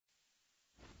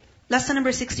Lesson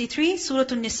number 63, Surah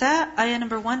An-Nisa, ayah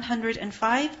number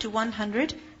 105 to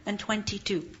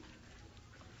 122.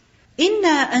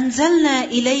 إِنَّا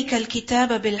أَنزَلْنَا إِلَيْكَ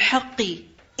الْكِتَابَ بِالْحَقِّ.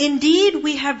 Indeed,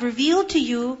 we have revealed to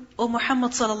you, O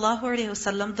Muhammad sallallahu alaihi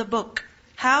wasallam, the book.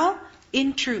 How?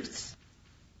 In truth.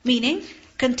 Meaning,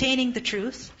 containing the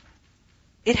truth.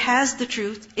 It has the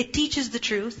truth. It teaches the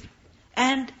truth.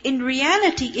 And in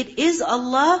reality, it is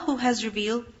Allah who has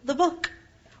revealed the book.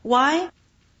 Why?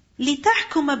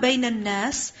 لِتَحْكُمَ بَيْنَ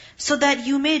النَّاسِ, so that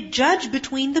you may judge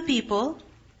between the people.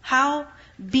 How?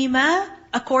 بِمَا,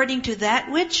 according to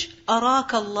that which أَرَاكَ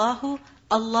اللَّهُ,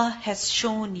 Allah has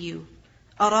shown you.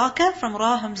 أَرَاكَ from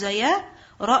Ra Hamzaya,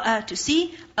 Ra'a to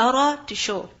see, Ara to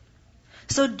show.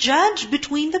 So judge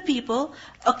between the people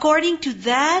according to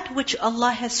that which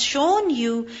Allah has shown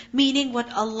you, meaning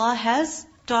what Allah has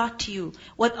taught you,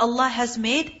 what Allah has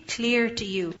made clear to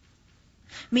you.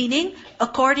 Meaning,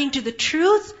 according to the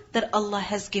truth that Allah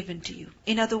has given to you.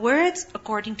 In other words,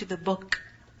 according to the book.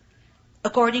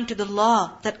 According to the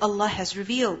law that Allah has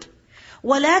revealed.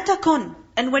 وَلَا تَكُنْ,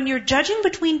 and when you're judging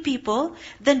between people,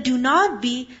 then do not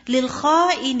be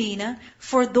لِلْخَائِنِينَ,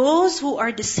 for those who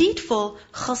are deceitful,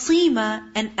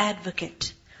 خَصِيمًا, an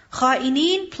advocate.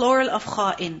 خَائِنِين, plural of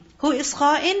خَائِن. Who is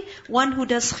خَائِن? One who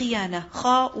does khiyana.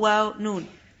 Kha, waw, noon.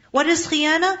 What is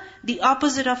khiyana? The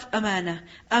opposite of amana.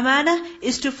 Amana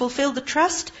is to fulfill the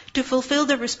trust, to fulfill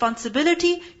the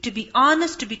responsibility, to be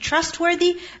honest, to be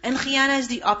trustworthy. And khiyana is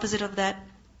the opposite of that.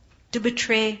 To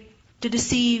betray, to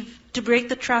deceive, to break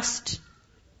the trust.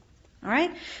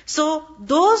 Alright? So,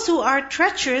 those who are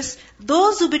treacherous,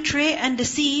 those who betray and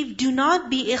deceive, do not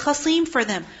be a khasim for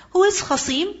them. Who is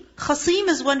khasim? Khasim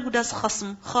is one who does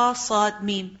khasm. Kha, sad,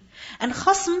 mim. And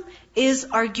khasm is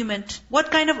argument.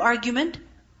 What kind of argument?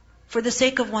 For the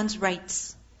sake of one's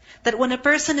rights. That when a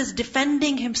person is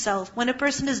defending himself, when a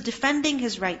person is defending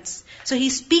his rights, so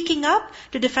he's speaking up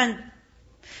to defend.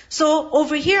 So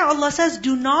over here Allah says,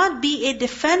 do not be a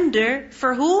defender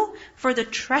for who? For the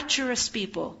treacherous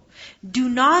people. Do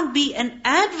not be an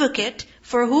advocate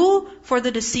for who? For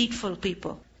the deceitful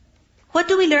people. What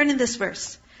do we learn in this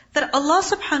verse? That Allah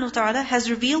subhanahu wa ta'ala has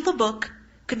revealed the book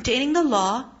containing the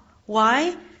law.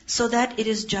 Why? So that it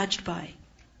is judged by.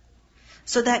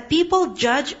 So that people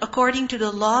judge according to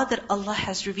the law that Allah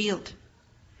has revealed.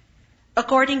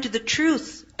 According to the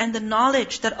truth and the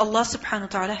knowledge that Allah subhanahu wa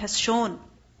ta'ala has shown.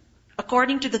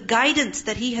 According to the guidance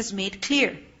that He has made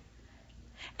clear.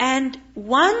 And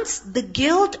once the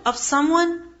guilt of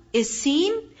someone is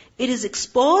seen, it is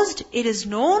exposed, it is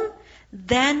known,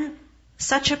 then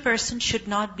such a person should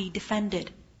not be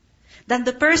defended. Then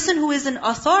the person who is in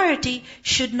authority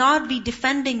should not be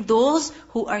defending those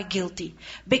who are guilty.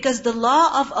 Because the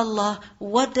law of Allah,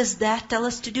 what does that tell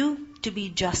us to do? To be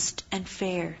just and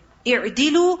fair.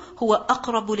 اِعْدِلُوا هُوَ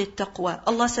أَقْرَبُ لِلتَّقْوَى.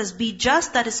 Allah says, be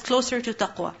just, that is closer to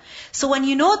taqwa. So when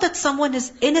you know that someone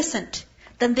is innocent,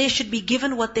 then they should be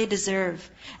given what they deserve.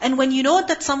 And when you know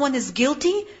that someone is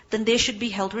guilty, then they should be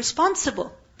held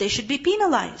responsible. They should be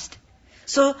penalized.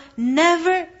 So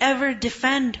never ever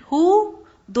defend who?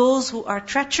 Those who are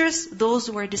treacherous, those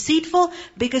who are deceitful,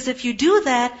 because if you do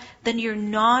that, then you're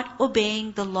not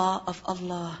obeying the law of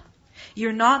Allah.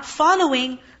 You're not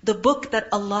following the book that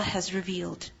Allah has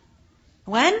revealed.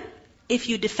 When? If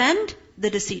you defend the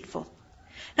deceitful.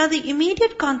 Now the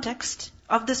immediate context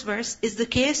of this verse is the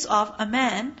case of a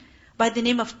man by the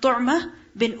name of Tu'mah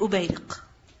bin Ubayriq.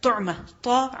 Tu'mah,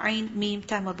 Ta, Ain, Mim,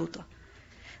 Ta, Marbuta.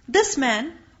 This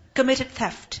man committed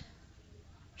theft.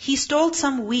 He stole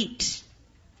some wheat.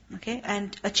 Okay,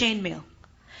 and a chainmail.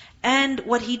 And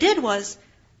what he did was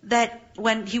that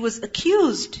when he was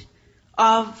accused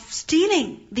of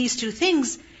stealing these two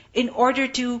things, in order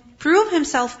to prove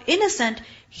himself innocent,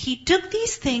 he took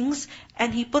these things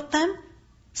and he put them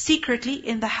secretly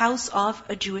in the house of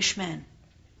a Jewish man.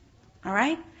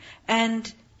 Alright?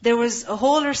 And there was a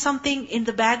hole or something in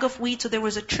the bag of wheat, so there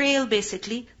was a trail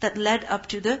basically that led up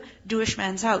to the Jewish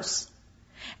man's house.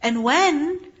 And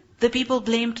when the people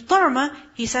blamed Tu'mah,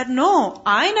 he said, no,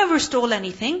 I never stole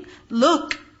anything.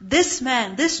 Look, this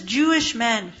man, this Jewish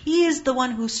man, he is the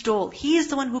one who stole. He is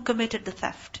the one who committed the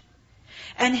theft.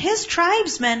 And his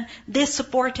tribesmen, they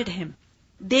supported him.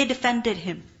 They defended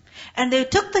him. And they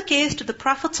took the case to the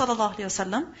Prophet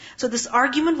ﷺ. So this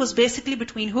argument was basically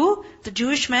between who? The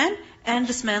Jewish man and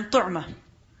this man Tu'mah.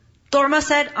 Tu'mah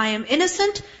said, I am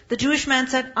innocent. The Jewish man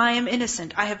said, I am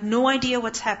innocent. I have no idea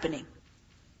what's happening.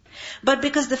 But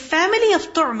because the family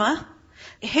of Tu'mah,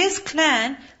 his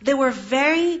clan, they were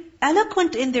very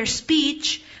eloquent in their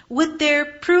speech, with their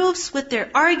proofs, with their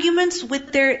arguments,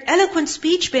 with their eloquent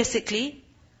speech basically,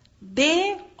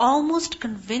 They almost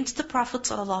convinced the Prophet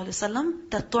ﷺ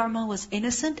that Tu'ma was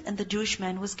innocent and the Jewish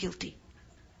man was guilty.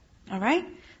 Alright?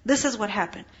 This is what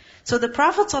happened. So the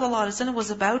Prophet ﷺ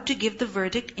was about to give the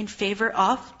verdict in favor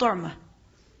of Tu'ma.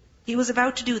 He was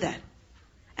about to do that.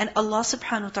 And Allah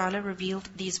subhanahu wa ta'ala revealed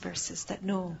these verses that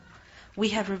no, we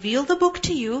have revealed the book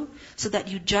to you so that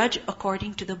you judge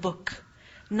according to the book.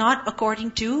 Not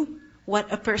according to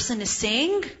what a person is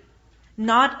saying,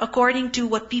 not according to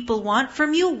what people want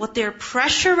from you, what they're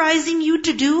pressurizing you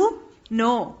to do.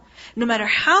 No. No matter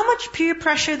how much peer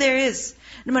pressure there is,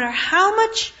 no matter how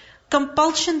much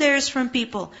compulsion there is from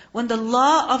people, when the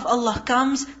law of Allah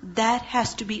comes, that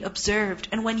has to be observed.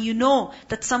 And when you know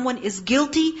that someone is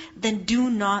guilty, then do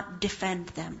not defend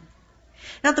them.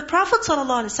 Now the Prophet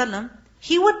ﷺ,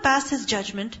 he would pass his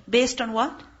judgment based on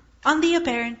what? On the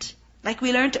apparent. Like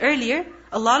we learned earlier,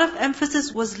 a lot of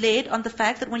emphasis was laid on the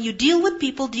fact that when you deal with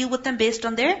people, deal with them based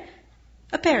on their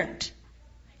apparent.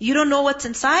 You don't know what's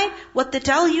inside, what they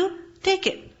tell you, take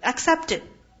it, accept it.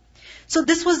 So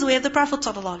this was the way of the Prophet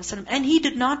ﷺ, and he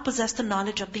did not possess the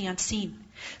knowledge of the unseen.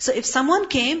 So if someone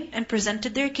came and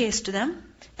presented their case to them,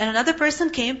 and another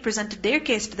person came, presented their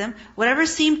case to them, whatever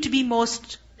seemed to be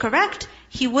most correct,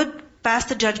 he would pass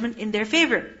the judgment in their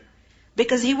favor.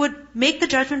 Because he would make the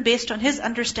judgment based on his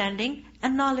understanding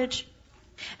and knowledge.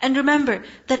 And remember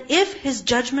that if his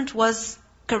judgment was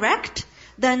correct,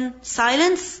 then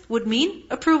silence would mean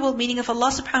approval. Meaning if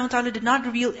Allah subhanahu wa ta'ala did not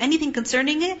reveal anything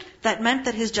concerning it, that meant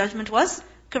that his judgment was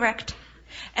correct.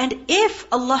 And if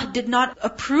Allah did not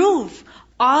approve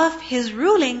of his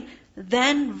ruling,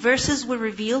 then verses were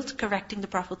revealed correcting the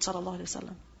Prophet ﷺ.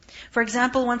 For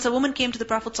example, once a woman came to the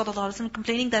Prophet ﷺ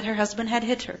complaining that her husband had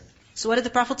hit her. So what did the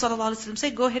Prophet ﷺ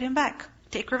say? Go hit him back.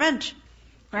 Take revenge.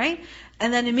 Right?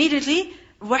 And then immediately,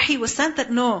 wahi was sent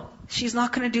that no, she's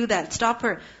not going to do that. Stop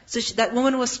her. So that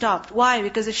woman was stopped. Why?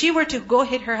 Because if she were to go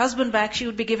hit her husband back, she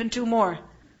would be given 2 more.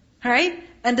 Right?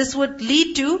 And this would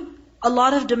lead to a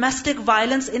lot of domestic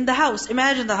violence in the house.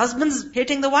 Imagine the husband's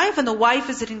hitting the wife and the wife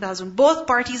is hitting the husband. Both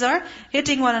parties are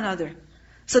hitting one another.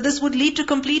 So this would lead to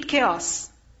complete chaos.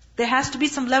 There has to be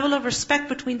some level of respect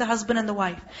between the husband and the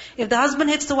wife. If the husband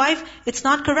hits the wife, it's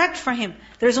not correct for him.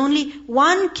 There's only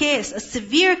one case, a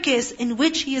severe case, in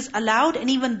which he is allowed, and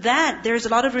even that, there's a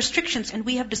lot of restrictions, and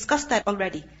we have discussed that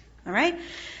already. Alright?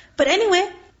 But anyway,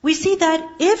 we see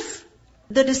that if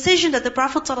the decision that the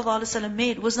Prophet ﷺ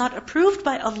made was not approved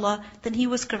by Allah, then he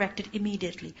was corrected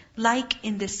immediately. Like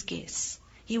in this case.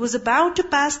 He was about to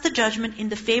pass the judgment in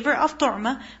the favor of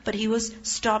Tu'ma, but he was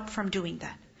stopped from doing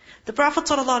that. The Prophet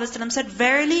ﷺ said,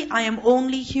 Verily, I am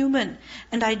only human,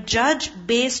 and I judge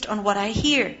based on what I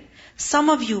hear. Some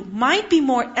of you might be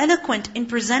more eloquent in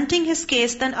presenting his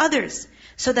case than others,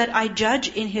 so that I judge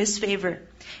in his favor.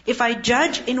 If I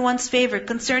judge in one's favor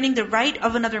concerning the right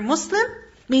of another Muslim,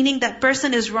 meaning that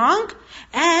person is wrong,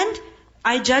 and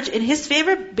I judge in his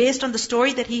favor based on the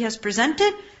story that he has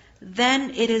presented,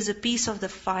 then it is a piece of the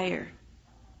fire.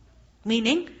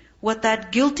 Meaning, what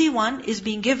that guilty one is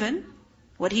being given,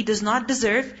 what he does not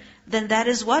deserve, then that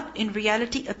is what? In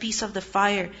reality, a piece of the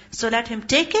fire. So let him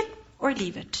take it or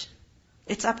leave it.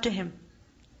 It's up to him.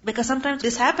 Because sometimes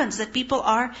this happens, that people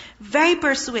are very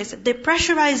persuasive. They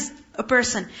pressurize a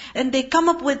person, and they come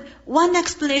up with one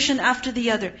explanation after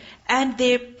the other, and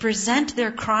they present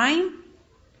their crime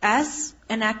as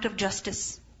an act of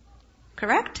justice.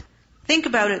 Correct? Think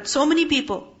about it. So many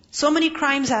people, so many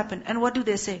crimes happen, and what do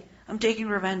they say? I'm taking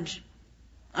revenge.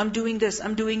 I'm doing this,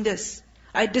 I'm doing this.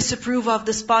 I disapprove of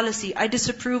this policy. I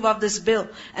disapprove of this bill.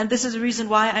 And this is the reason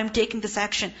why I'm taking this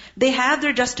action. They have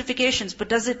their justifications, but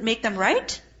does it make them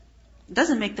right? It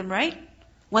doesn't make them right.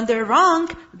 When they're wrong,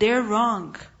 they're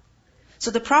wrong. So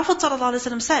the Prophet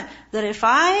ﷺ said that if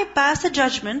I pass a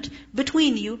judgment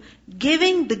between you,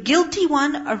 giving the guilty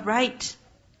one a right,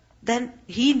 then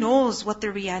he knows what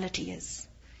the reality is.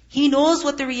 He knows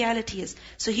what the reality is.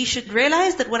 So he should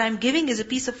realize that what I'm giving is a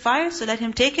piece of fire, so let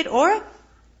him take it or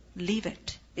leave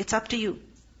it. It's up to you.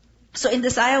 So in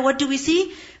this ayah, what do we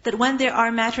see? That when there are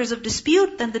matters of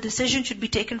dispute, then the decision should be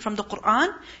taken from the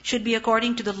Qur'an, should be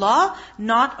according to the law,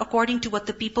 not according to what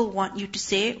the people want you to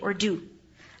say or do.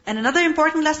 And another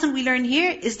important lesson we learn here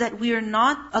is that we are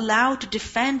not allowed to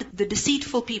defend the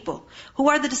deceitful people. Who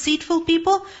are the deceitful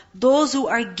people? Those who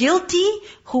are guilty,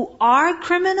 who are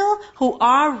criminal, who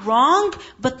are wrong,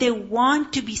 but they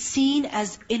want to be seen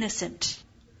as innocent.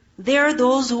 They are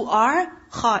those who are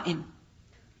kha'in.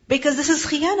 Because this is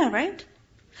khiyana, right?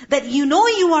 That you know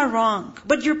you are wrong,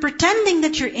 but you're pretending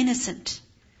that you're innocent.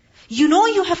 You know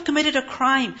you have committed a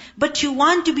crime, but you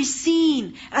want to be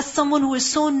seen as someone who is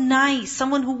so nice,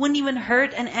 someone who wouldn't even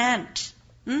hurt an ant.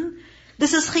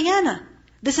 This is khiyana.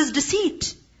 This is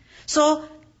deceit. So,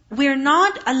 we're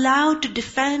not allowed to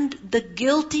defend the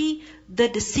guilty, the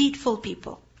deceitful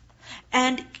people.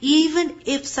 And even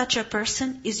if such a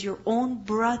person is your own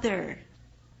brother,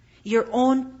 your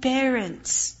own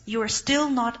parents, you are still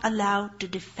not allowed to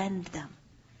defend them.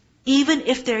 Even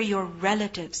if they're your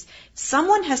relatives.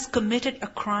 Someone has committed a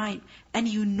crime and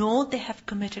you know they have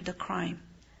committed a crime.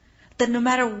 Then no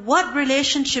matter what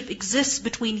relationship exists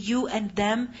between you and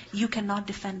them, you cannot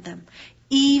defend them.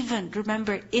 Even,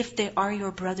 remember, if they are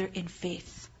your brother in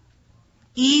faith.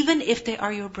 Even if they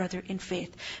are your brother in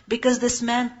faith. Because this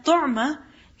man, Tu'ma,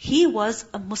 he was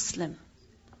a Muslim.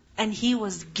 And he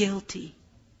was guilty.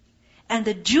 And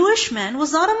the Jewish man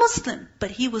was not a Muslim,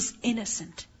 but he was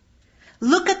innocent.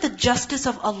 Look at the justice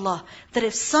of Allah, that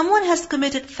if someone has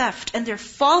committed theft and they're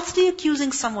falsely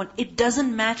accusing someone, it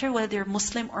doesn't matter whether they're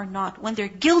Muslim or not. When they're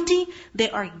guilty, they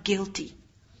are guilty.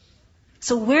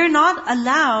 So we're not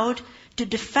allowed to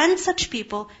defend such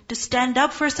people, to stand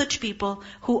up for such people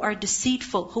who are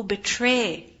deceitful, who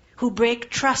betray, who break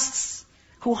trusts,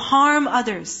 who harm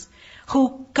others,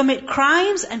 who commit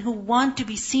crimes and who want to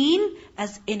be seen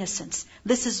as innocents.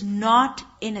 This is not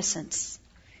innocence.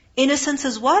 Innocence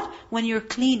is what? When you're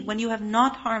clean, when you have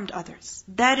not harmed others.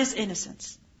 That is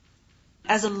innocence.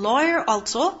 As a lawyer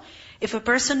also, if a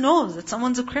person knows that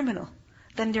someone's a criminal,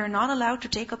 then they're not allowed to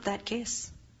take up that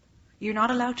case. You're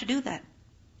not allowed to do that.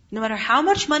 No matter how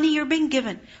much money you're being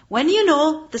given, when you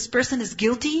know this person is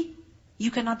guilty,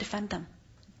 you cannot defend them.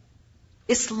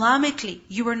 Islamically,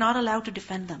 you are not allowed to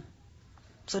defend them.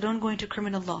 So don't go into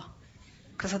criminal law,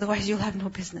 because otherwise you'll have no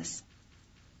business.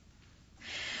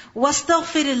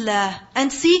 وَاسْتَغْفِرِ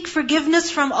and seek forgiveness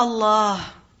from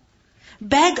Allah.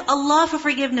 Beg Allah for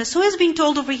forgiveness. Who is being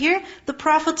told over here? The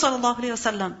Prophet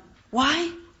ﷺ.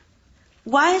 Why?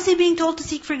 Why is he being told to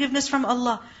seek forgiveness from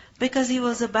Allah? Because he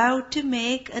was about to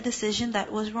make a decision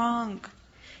that was wrong.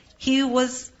 He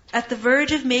was at the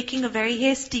verge of making a very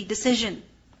hasty decision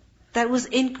that was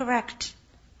incorrect.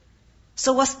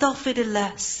 So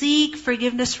وَاسْتَغْفِرِ seek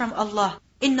forgiveness from Allah.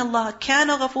 إِنَّ اللَّهَ كَانَ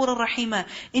غَفُورًا رَحِيمًا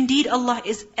Indeed, Allah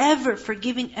is ever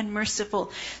forgiving and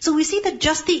merciful. So we see that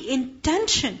just the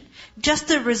intention, just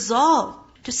the resolve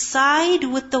to side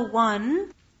with the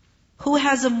one who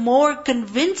has a more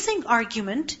convincing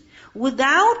argument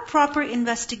without proper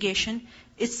investigation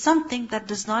is something that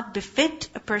does not befit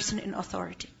a person in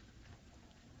authority.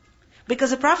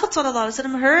 Because the Prophet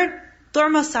ﷺ heard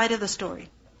Tu'ma's side of the story.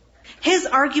 His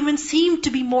argument seemed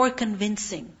to be more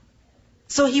convincing.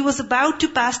 So he was about to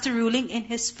pass the ruling in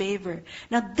his favor.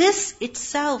 Now this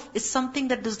itself is something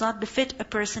that does not befit a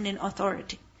person in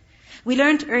authority. We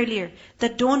learned earlier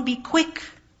that don't be quick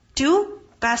to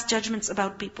pass judgments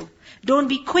about people. Don't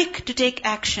be quick to take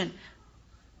action.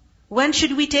 When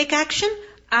should we take action?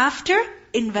 After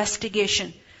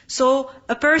investigation. So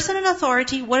a person in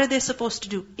authority, what are they supposed to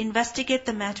do? Investigate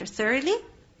the matter thoroughly,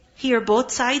 hear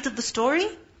both sides of the story,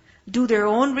 do their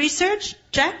own research,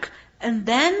 check, and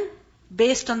then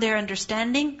based on their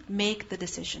understanding, make the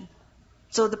decision.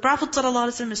 So the Prophet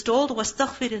ﷺ is told,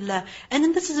 وَاسْتَغْفِرِ اللَّهِ And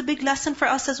then this is a big lesson for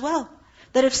us as well.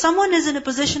 That if someone is in a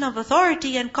position of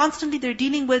authority and constantly they're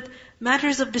dealing with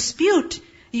matters of dispute,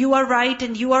 you are right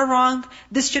and you are wrong,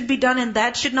 this should be done and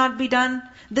that should not be done,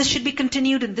 this should be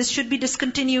continued and this should be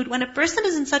discontinued. When a person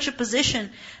is in such a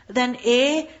position, then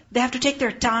they have to take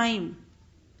their time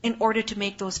in order to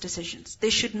make those decisions. They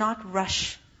should not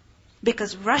rush.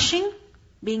 Because rushing,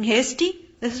 being hasty,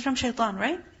 this is from shaitan,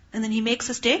 right? And then he makes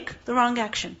us take the wrong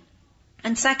action.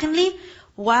 And secondly,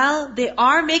 while they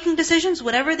are making decisions,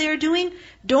 whatever they are doing,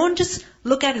 don't just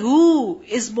look at who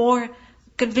is more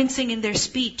convincing in their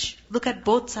speech. Look at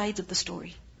both sides of the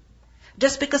story.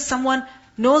 Just because someone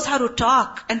knows how to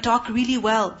talk and talk really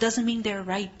well doesn't mean they're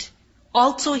right.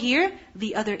 Also here,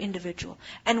 the other individual.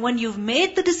 And when you've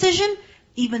made the decision,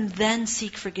 even then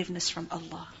seek forgiveness from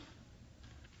Allah.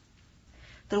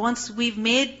 That once we've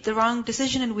made the wrong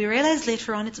decision and we realize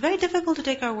later on, it's very difficult to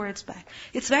take our words back.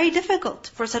 It's very difficult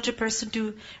for such a person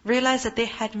to realize that they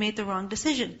had made the wrong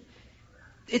decision.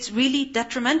 It's really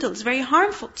detrimental. It's very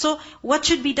harmful. So what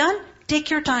should be done? Take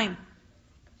your time.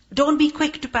 Don't be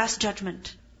quick to pass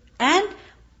judgment. And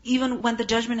even when the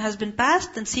judgment has been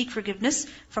passed, then seek forgiveness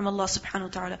from Allah subhanahu wa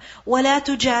ta'ala. وَلَا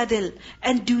تُجَادِلْ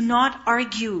And do not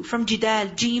argue. From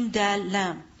jidal, jim, dal,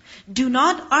 lam. Do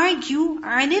not argue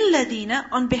عَنِ الَّذِينَ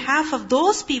on behalf of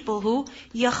those people who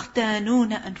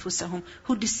يَخْتَانُونَ أَنفُسَهُم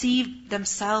who deceive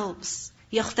themselves.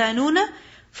 يَخْتَانُونَ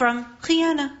from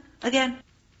khiyana again.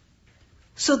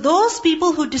 So those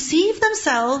people who deceive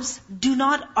themselves, do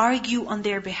not argue on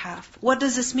their behalf. What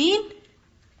does this mean?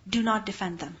 Do not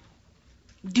defend them.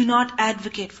 Do not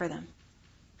advocate for them.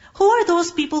 Who are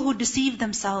those people who deceive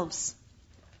themselves?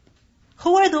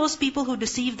 Who are those people who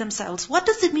deceive themselves? What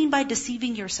does it mean by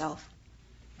deceiving yourself?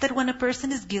 That when a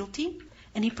person is guilty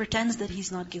and he pretends that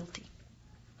he's not guilty.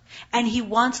 And he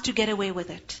wants to get away with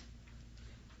it.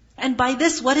 And by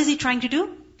this, what is he trying to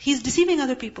do? He's deceiving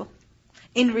other people.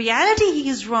 In reality, he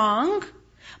is wrong,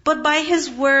 but by his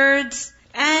words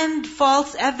and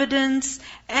false evidence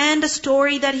and a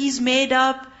story that he's made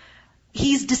up,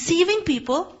 he's deceiving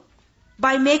people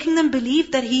by making them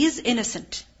believe that he is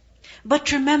innocent.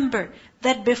 But remember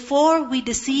that before we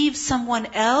deceive someone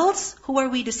else, who are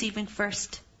we deceiving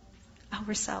first?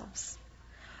 Ourselves.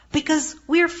 Because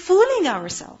we're fooling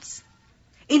ourselves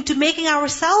into making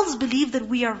ourselves believe that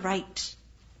we are right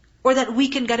or that we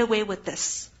can get away with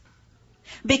this.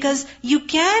 Because you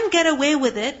can get away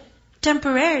with it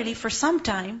temporarily for some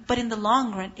time, but in the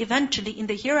long run, eventually in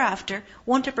the hereafter,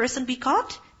 won't a person be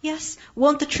caught? Yes.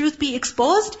 Won't the truth be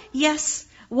exposed? Yes.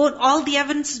 Won't all the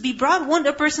evidences be brought? Won't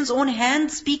a person's own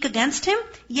hand speak against him?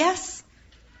 Yes.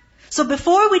 So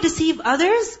before we deceive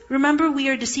others, remember we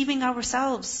are deceiving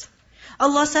ourselves.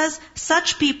 Allah says,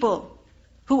 such people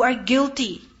who are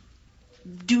guilty,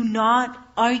 do not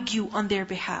argue on their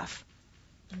behalf.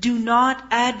 Do not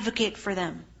advocate for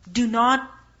them. Do not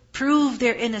prove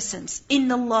their innocence.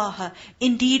 Inna Allah,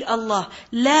 indeed Allah,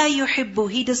 la yuhibbu,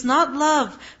 He does not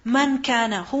love man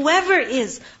kana, whoever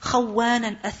is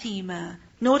khawanan athima.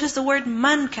 Notice the word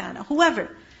man kana, whoever.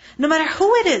 No matter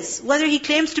who it is, whether he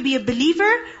claims to be a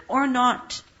believer or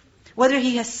not, whether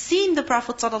he has seen the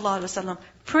Prophet ﷺ,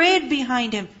 prayed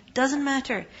behind him, doesn't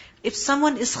matter. If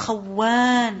someone is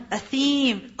khawan,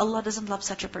 athim, Allah doesn't love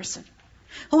such a person.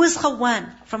 Who is khawan?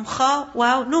 From kha,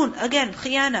 waw, noon. Again,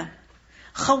 khiyana.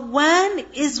 Khawan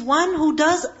is one who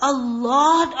does a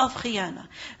lot of khiyana.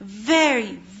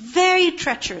 Very, very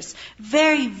treacherous.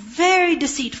 Very, very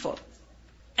deceitful.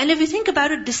 And if you think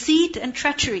about it, deceit and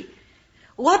treachery,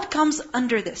 what comes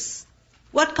under this?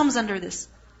 What comes under this?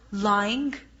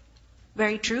 Lying.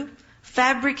 Very true.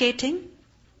 Fabricating.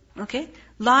 Okay?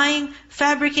 Lying,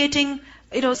 fabricating,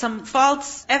 some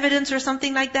false evidence or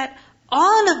something like that.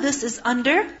 All of this is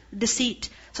under deceit.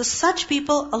 So such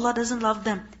people, Allah doesn't love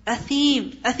them.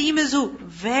 Athim. Athim is who?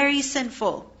 Very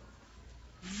sinful.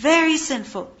 Very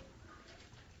sinful.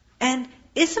 And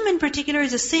ism in particular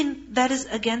is a sin that is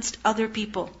against other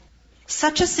people.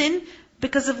 Such a sin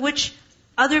because of which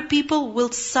other people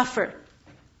will suffer.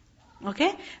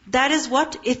 Okay? That is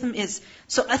what ithm is.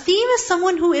 So athim is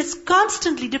someone who is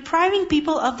constantly depriving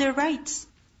people of their rights.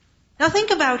 Now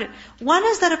think about it. One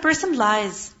is that a person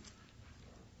lies.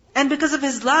 And because of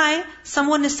his lie,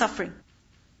 someone is suffering.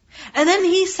 And then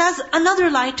he says another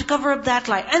lie to cover up that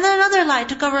lie. And then another lie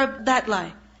to cover up that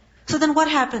lie. So then what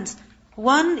happens?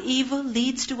 One evil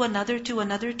leads to another, to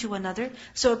another, to another.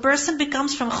 So a person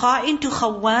becomes from kha'in to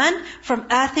khawan, from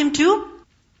athim to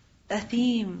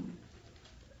athim.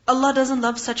 Allah doesn't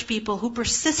love such people who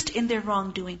persist in their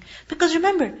wrongdoing. Because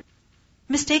remember,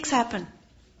 mistakes happen.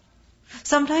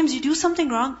 Sometimes you do something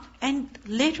wrong and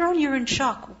later on you're in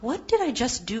shock. What did I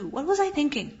just do? What was I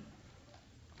thinking?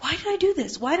 Why did I do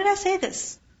this? Why did I say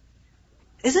this?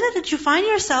 Isn't it that you find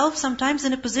yourself sometimes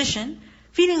in a position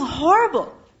feeling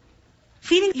horrible?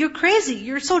 Feeling you're crazy,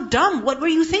 you're so dumb. What were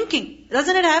you thinking?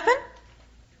 Doesn't it happen?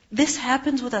 This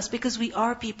happens with us because we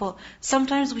are people.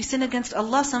 Sometimes we sin against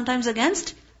Allah, sometimes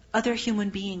against other human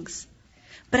beings.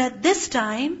 But at this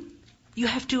time, you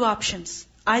have two options.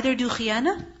 Either do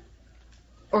khiyana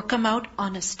or come out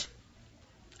honest.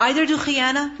 Either do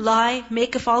khiyana, lie,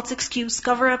 make a false excuse,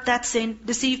 cover up that sin,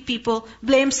 deceive people,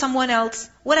 blame someone else,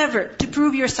 whatever, to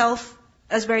prove yourself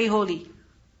as very holy.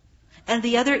 And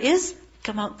the other is,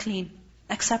 come out clean.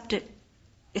 Accept it.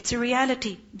 It's a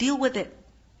reality. Deal with it.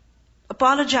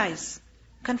 Apologize.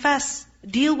 Confess.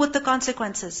 Deal with the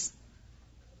consequences.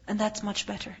 And that's much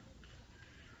better.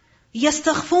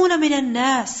 يَسْتَخْفُونَ مِنَ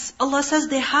النَّاسِ Allah says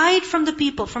they hide from the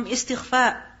people, from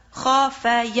istighfa.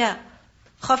 خَافَيَا.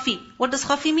 Khafi. What does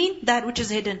khafi mean? That which is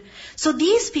hidden. So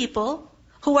these people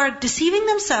who are deceiving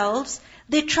themselves,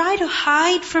 they try to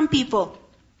hide from people.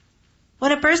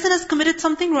 When a person has committed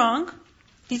something wrong,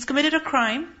 he's committed a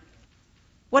crime,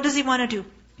 what does he want to do?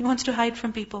 He wants to hide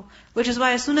from people. Which is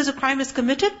why as soon as a crime is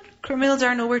committed, criminals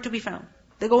are nowhere to be found.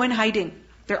 They go in hiding.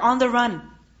 They're on the run.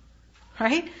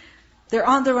 Right? They're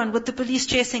on the run with the police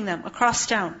chasing them across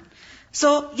town.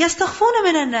 So, يَسْتَخْفُونَ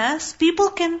مِنَ النَّاسِ People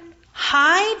can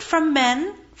hide from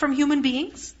men, from human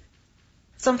beings.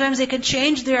 Sometimes they can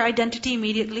change their identity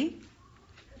immediately.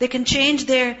 They can change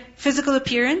their physical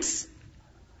appearance.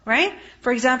 Right?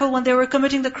 For example, when they were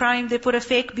committing the crime, they put a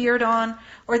fake beard on,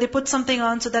 or they put something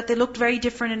on so that they looked very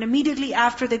different, and immediately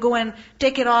after they go and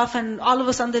take it off, and all of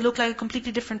a sudden they look like a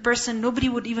completely different person. Nobody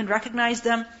would even recognize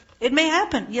them. It may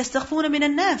happen. يَسْتَخْفُونَ مِنَ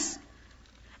النَّاسِ.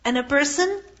 And a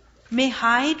person may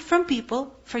hide from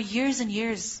people for years and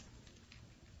years.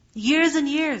 Years and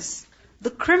years. The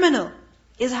criminal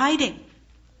is hiding.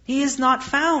 He is not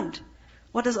found.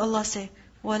 What does Allah say?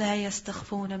 وَلَا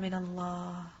يَسْتَخْفُونَ مِنَ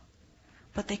اللَّهِ.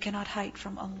 But they cannot hide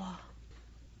from Allah.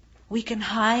 We can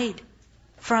hide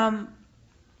from,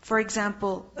 for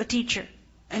example, a teacher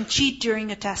and cheat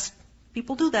during a test.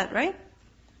 People do that, right?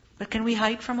 But can we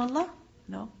hide from Allah?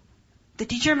 No. The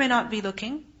teacher may not be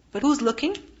looking, but who's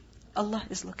looking? Allah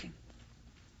is looking.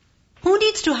 Who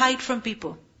needs to hide from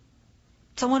people?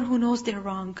 Someone who knows they're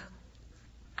wrong.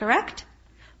 Correct?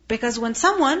 Because when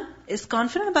someone is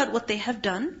confident about what they have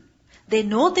done, they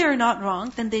know they're not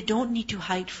wrong, then they don't need to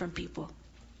hide from people.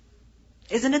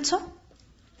 Isn't it so?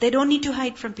 They don't need to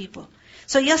hide from people.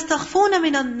 So يَسْتَخْفُونَ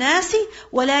مِنَ النَّاسِ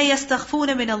وَلَا يَسْتَخْفُونَ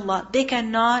مِنَ اللَّهِ. They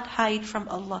cannot hide from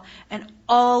Allah. And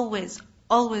always,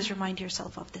 always remind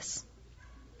yourself of this.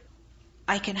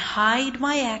 I can hide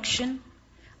my action.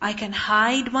 I can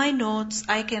hide my notes.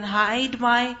 I can hide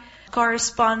my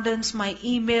correspondence, my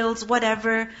emails,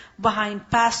 whatever, behind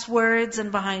passwords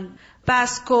and behind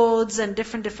passcodes and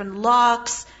different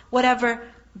locks, whatever.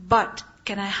 But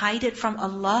can I hide it from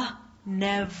Allah?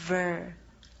 Never.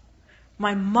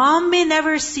 My mom may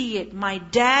never see it. My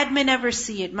dad may never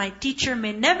see it. My teacher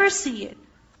may never see it.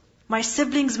 My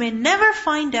siblings may never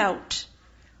find out.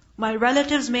 My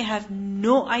relatives may have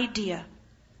no idea.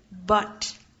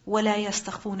 But وَلَا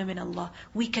يَسْتَخْفُونَ مِنَ اللَّهِ.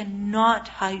 We cannot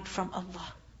hide from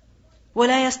Allah.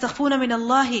 وَلَا يَسْتَخْفُونَ مِنَ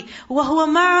اللَّهِ وَهُوَ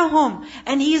مَعَهُمْ.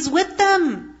 And He is with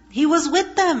them. He was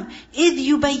with them. إِذْ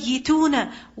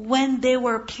يُبَيِّتُونَ. When they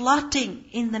were plotting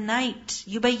in the night.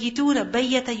 يُبَيِّتُونَ.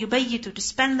 بَيَّةَ يُبَيِّتُ. To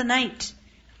spend the night.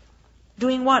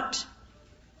 Doing what?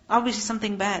 Obviously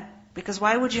something bad. Because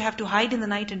why would you have to hide in the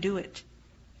night and do it?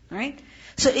 Right?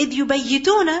 So إِذْ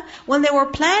يُبَيِّتُونَ. When they were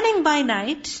planning by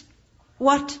night,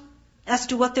 what? As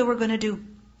to what they were going to do.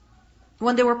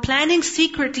 When they were planning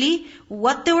secretly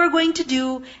what they were going to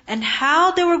do and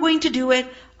how they were going to do it,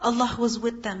 Allah was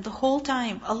with them the whole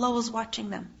time. Allah was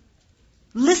watching them.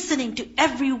 Listening to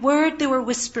every word they were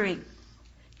whispering.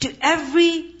 To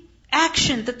every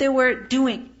action that they were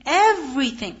doing.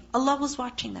 Everything. Allah was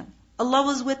watching them. Allah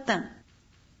was with them.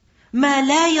 مَا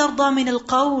لَا يَرْضَى مِنَ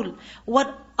الْقَوْلِ.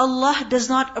 What Allah does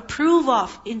not approve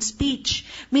of in speech.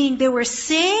 Meaning they were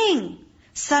saying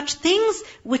such things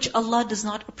which Allah does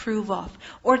not approve of.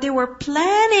 Or they were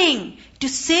planning to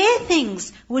say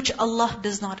things which Allah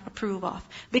does not approve of.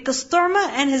 Because Turma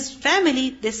and his family,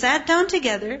 they sat down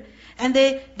together and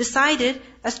they decided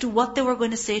as to what they were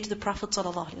going to say to the Prophet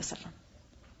ﷺ.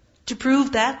 To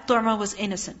prove that Turma was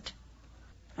innocent.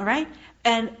 Alright?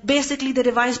 And basically they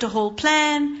devised a whole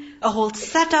plan, a whole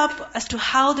setup as to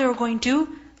how they were going to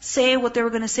say what they were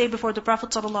going to say before the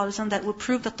Prophet ﷺ that would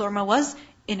prove that Turma was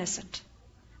innocent.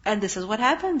 And this is what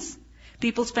happens.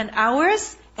 People spend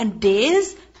hours and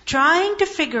days trying to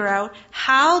figure out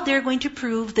how they're going to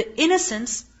prove the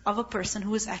innocence of a person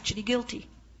who is actually guilty.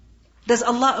 Does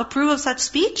Allah approve of such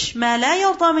speech? مَا لَا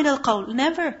يَرْضَى مِنَ الْقَوْلِ.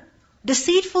 Never.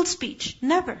 Deceitful speech.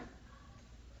 Never.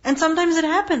 And sometimes it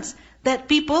happens that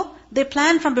people, they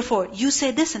plan from before. You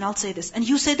say this and I'll say this. And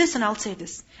you say this and I'll say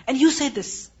this. And you say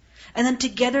this. And then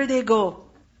together they go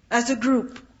as a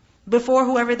group. Before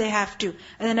whoever they have to.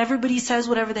 And then everybody says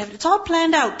whatever they have to. It's all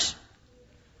planned out.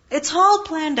 It's all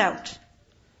planned out.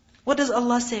 What does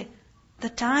Allah say? The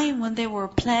time when they were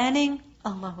planning,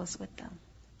 Allah was with them.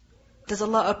 Does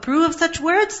Allah approve of such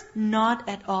words? Not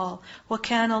at all.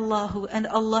 وَكَانَ اللَّهُ. And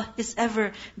Allah is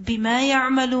ever بِمَا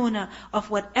يَعْمَلُونَ.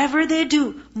 Of whatever they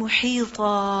do.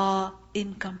 مُحِيطًا.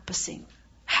 Encompassing.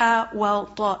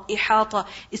 Ihata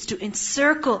is to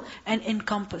encircle and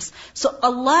encompass. So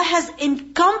Allah has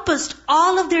encompassed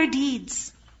all of their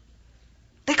deeds.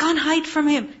 They can't hide from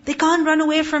Him. They can't run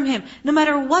away from Him. No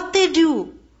matter what they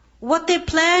do, what they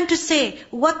plan to say,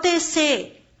 what they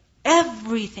say,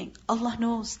 everything Allah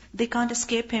knows. They can't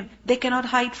escape Him. They cannot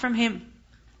hide from Him.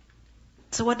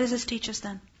 So what does this teach us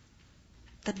then?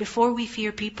 That before we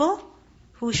fear people,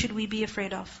 who should we be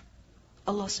afraid of?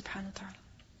 Allah subhanahu wa ta'ala.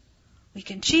 We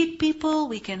can cheat people,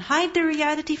 we can hide the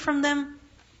reality from them,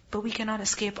 but we cannot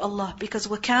escape Allah. Because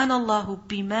وَكَانَ اللَّهُ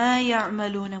بِمَا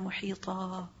يَعْمَلُونَ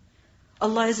مُحِيطًا.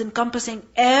 Allah is encompassing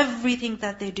everything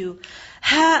that they do.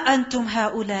 هَا أَنْتُمْ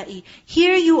هَؤُلَاءِ.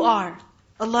 Here you are.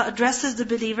 Allah addresses the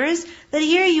believers that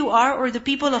here you are, or the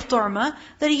people of Torma,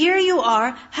 that here you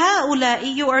are,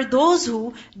 هَؤُلَاءِ, you are those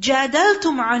who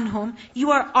جَادَلْتُمْ عَنْهُمْ,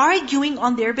 you are arguing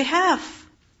on their behalf.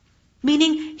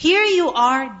 Meaning, here you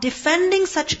are defending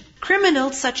such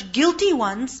criminals, such guilty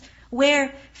ones,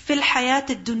 where fil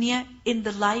hayat ad-dunya, in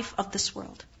the life of this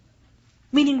world.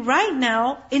 Meaning right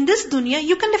now, in this dunya,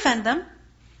 you can defend them.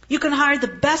 You can hire the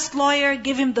best lawyer,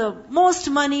 give him the most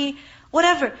money,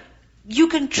 whatever. You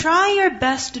can try your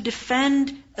best to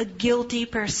defend a guilty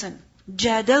person.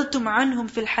 جَادَلْتُمْ عَنْهُمْ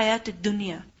فِي الْحَيَاةِ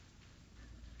الدُّنْيَا.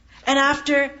 And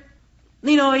after,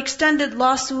 extended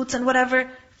lawsuits and whatever,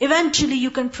 eventually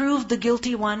you can prove the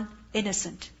guilty one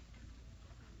innocent.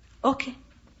 Okay,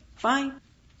 fine.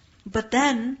 But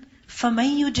then,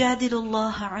 فَمَن يُجَادِلُ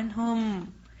اللَّهَ عَنْهُمْ,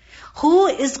 who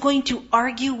is going to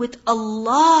argue with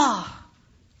Allah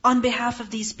on behalf of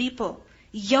these people?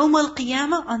 يَوْمَ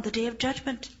الْقِيَامَةِ, on the Day of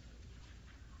Judgment.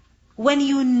 When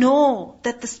you know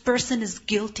that this person is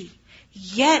guilty,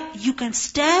 yet you can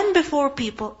stand before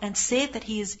people and say that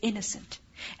he is innocent.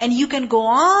 And you can go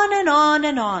on and on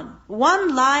and on,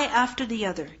 one lie after the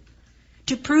other,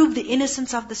 to prove the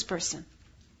innocence of this person.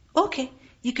 Okay,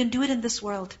 you can do it in this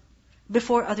world,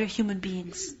 before other human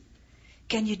beings.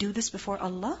 Can you do this before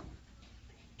Allah?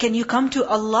 Can you come to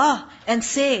Allah and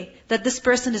say that this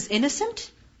person is innocent?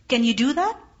 Can you do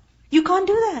that? You can't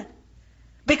do that.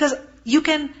 Because you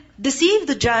can deceive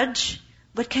the judge,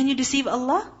 but can you deceive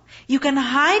Allah? You can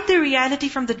hide the reality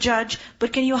from the judge,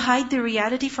 but can you hide the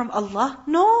reality from Allah?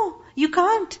 No, you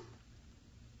can't.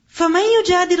 فَمَن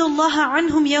يُجَادِلُ اللَّهَ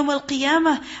عَنْهُمْ يَوْمَ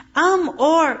الْقِيَامَةِ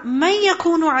or مَن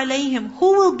يَكُونُ عَلَيْهِمْ,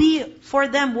 who will be for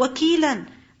them wakilan,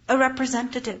 a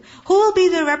representative. Who will be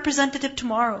the representative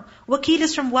tomorrow? Wakil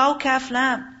is from Waw Kaf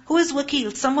Lam. Who is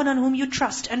wakil? Someone on whom you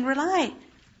trust and rely.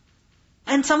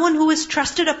 And someone who is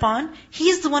trusted upon, he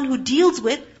is the one who deals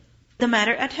with the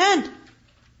matter at hand.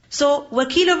 So,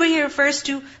 wakil over here refers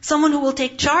to someone who will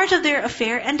take charge of their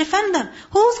affair and defend them.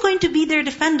 Who's going to be their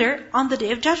defender on the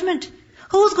Day of Judgment?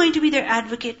 Who's going to be their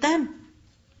advocate then?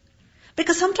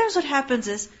 Because sometimes what happens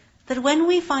is that when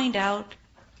we find out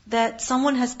that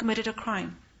someone has committed a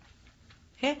crime,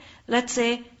 okay, let's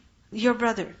say your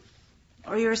brother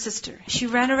or your sister, she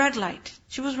ran a red light.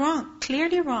 She was wrong,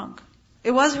 clearly wrong.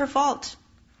 It was her fault.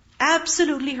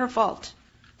 Absolutely her fault.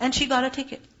 And she got a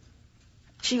ticket.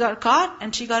 She got caught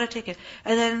and she got a ticket.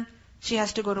 And then she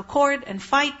has to go to court and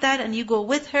fight that, and you go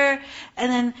with her,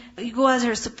 and then you go as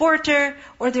her supporter,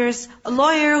 or there's a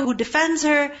lawyer who defends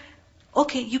her.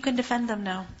 Okay, you can defend them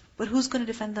now. But who's going to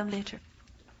defend them later?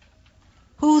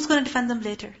 Who's going to defend them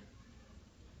later?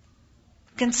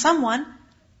 Can someone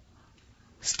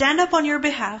stand up on your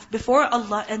behalf before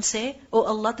Allah and say, "Oh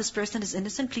Allah, this person is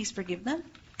innocent, please forgive them"?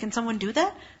 Can someone do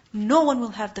that? No one will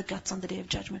have the guts on the Day of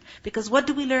Judgment. Because what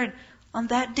do we learn? On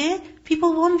that day,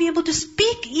 people won't be able to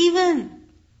speak even.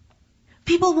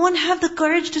 People won't have the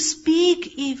courage to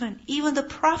speak even. Even the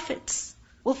prophets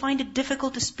will find it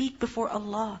difficult to speak before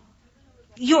Allah.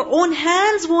 Your own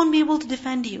hands won't be able to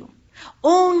defend you.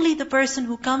 Only the person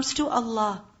who comes to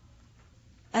Allah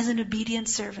as an obedient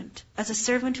servant, as a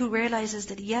servant who realizes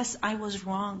that yes, I was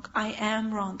wrong, I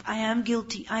am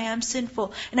guilty, I am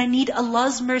sinful, and I need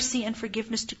Allah's mercy and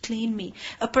forgiveness to clean me.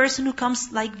 A person who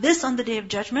comes like this on the Day of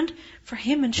Judgment, for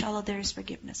him inshallah there is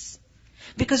forgiveness.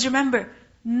 Because remember,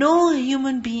 no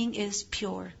human being is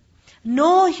pure.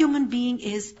 No human being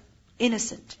is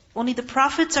innocent. Only the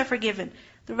prophets are forgiven.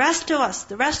 The rest of us,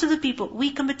 the rest of the people,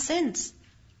 we commit sins.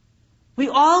 We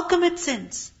all commit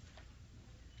sins.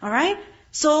 Alright?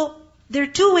 So, there are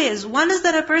two ways. One is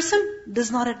that a person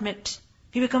does not admit.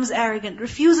 He becomes arrogant,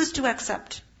 refuses to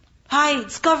accept,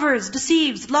 hides, covers,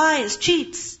 deceives, lies,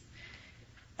 cheats.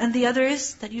 And the other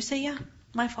is that you say, yeah,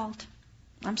 my fault.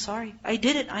 I'm sorry. I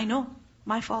did it, I know.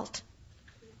 My fault.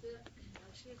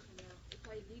 If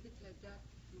I leave it like that,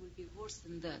 it will be worse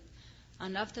than that.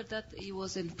 And after that, he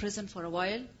was in prison for a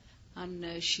while.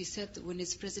 And she said when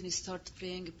he's prison, he started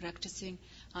praying, practicing.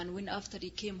 And when after he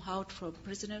came out from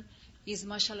prisoner, he's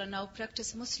mashallah now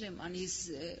practice Muslim, and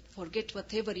he's forget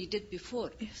whatever he did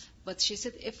before. Yes. But she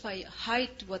said if I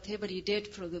hide whatever he did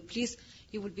from the police,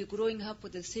 he will be growing up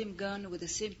with the same gun, with the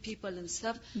same people and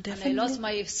stuff. Definitely. And I lost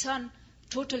my son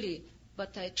totally.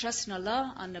 But I trust in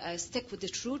Allah and I stick with the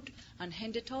truth and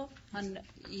hand it off. And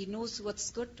he knows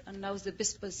what's good, and now is the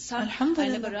best son. I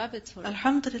never have it for him.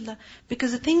 Alhamdulillah.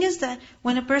 Because the thing is that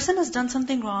when a person has done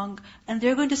something wrong and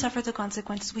they're going to suffer the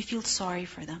consequences, we feel sorry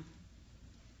for them.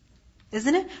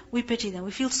 Isn't it? We pity them.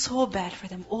 We feel so bad for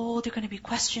them. Oh, they're going to be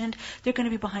questioned. They're going to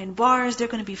be behind bars. They're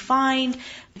going to be fined.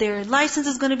 Their license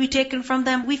is going to be taken from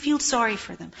them. We feel sorry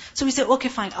for them. So we say, okay,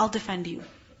 fine, I'll defend you.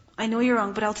 I know you're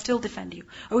wrong, but I'll still defend you.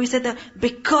 Or we said that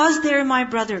because they're my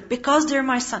brother, because they're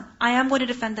my son, I am going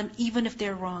to defend them even if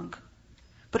they're wrong.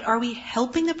 But are we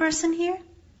helping the person here?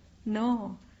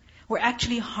 No. We're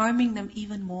actually harming them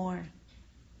even more.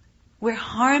 We're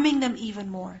harming them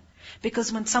even more.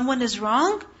 Because when someone is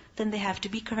wrong, then they have to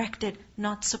be corrected,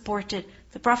 not supported.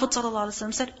 The Prophet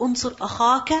ﷺ said, "Unsur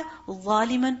akhaka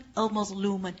zaliman aw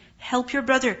mazluman." Help your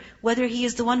brother, whether he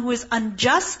is the one who is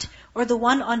unjust or the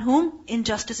one on whom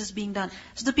injustice is being done.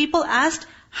 So the people asked,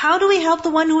 how do we help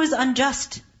the one who is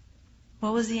unjust?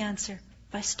 What was the answer?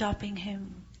 By stopping him.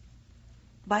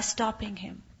 By stopping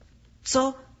him.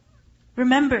 So,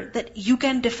 remember that you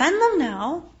can defend them now,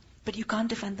 but you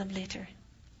can't defend them later.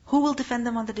 Who will defend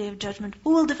them on the Day of Judgment?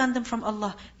 Who will defend them from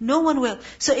Allah? No one will.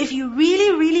 So if you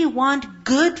really, really want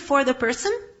good for the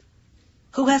person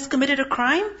who has committed a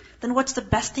crime, then what's the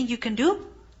best thing you can do?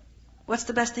 What's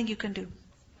the best thing you can do?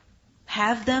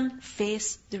 Have them face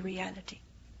the reality.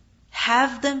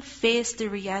 Have them face the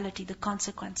reality, the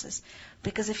consequences.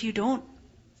 Because if you don't,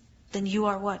 then you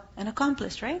are what? An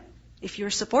accomplice, right? If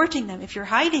you're supporting them, if you're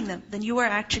hiding them, then you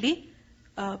are actually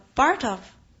part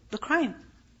of the crime.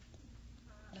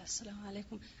 Assalamu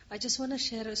alaikum. I just want to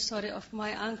share a story of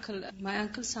my uncle. My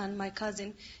uncle's son, my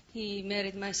cousin, he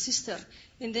married my sister.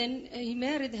 And then he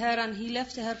married her and he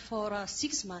left her for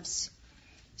 6 months.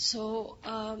 So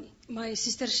my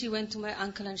sister, she went to my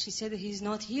uncle and she said, he's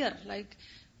not here. Like,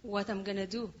 what I'm going to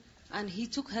do? And he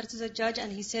took her to the judge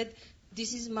and he said,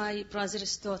 this is my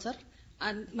brother's daughter.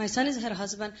 And my son is her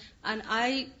husband. And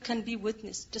I can be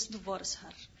witness. Just divorce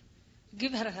her.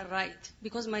 Give her her right.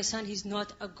 Because my son, he's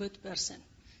not a good person.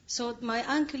 So my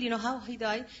uncle, you know how he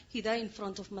died? He died in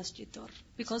front of masjid door.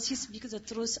 Because he speaks the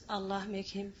truth, Allah make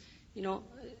him,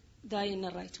 die in the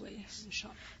right way.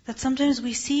 Inshallah. That sometimes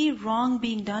we see wrong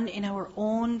being done in our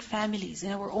own families,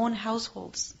 in our own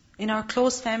households, in our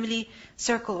close family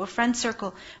circle or friend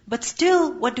circle. But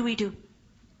still, what do?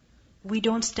 We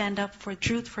don't stand up for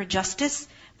truth, for justice.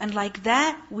 And like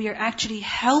that, we are actually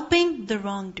helping the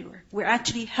wrongdoer. We're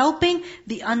actually helping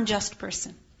the unjust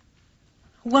person.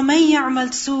 وَمَن يَعْمَلْ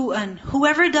سُوءًا,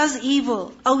 whoever does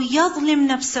evil, أَوْ يَظْلِمْ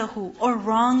نَفْسَهُ, or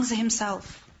wrongs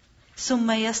himself, ثُمَّ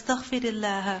يَسْتَغْفِرِ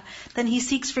اللَّهَ, then he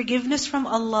seeks forgiveness from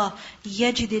Allah,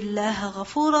 يَجِدِ اللَّهَ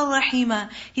غَفُورًا رَحِيمًا,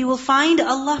 he will find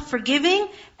Allah forgiving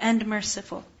and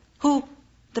merciful. Who?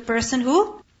 The person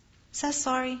who says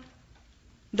sorry.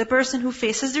 The person who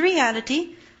faces the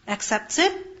reality, accepts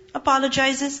it,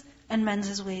 apologizes, and mends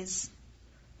his ways.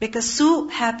 Because su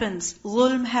happens,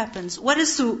 zulm happens. What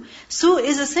is su? Su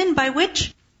is a sin by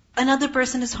which another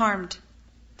person is harmed.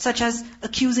 Such as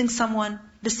accusing someone,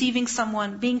 deceiving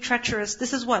someone, being treacherous.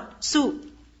 This is what? Su.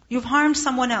 You've harmed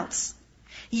someone else.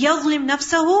 يَظْلِمْ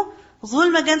نَفْسَهُ,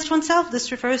 zulm against oneself.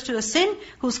 This refers to a sin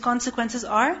whose consequences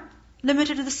are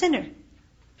limited to the sinner.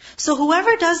 So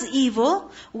whoever does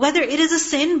evil, whether it is a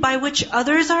sin by which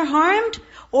others are harmed,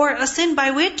 or a sin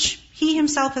by which he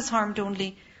himself is harmed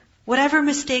only, whatever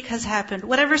mistake has happened,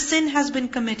 whatever sin has been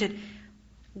committed,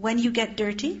 when you get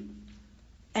dirty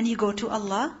and you go to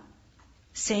Allah,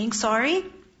 saying sorry,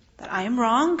 that I am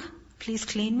wrong, please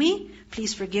clean me,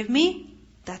 please forgive me,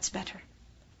 that's better.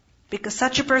 Because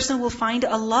such a person will find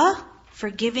Allah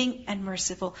forgiving and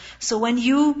merciful. So when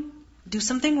you do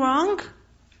something wrong,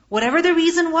 whatever the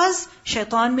reason was,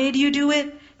 shaitan made you do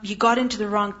it, you got into the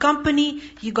wrong company,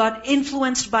 you got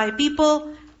influenced by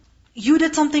people, you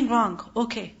did something wrong,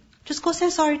 okay. Just go say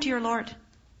sorry to your Lord.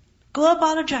 Go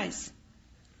apologize.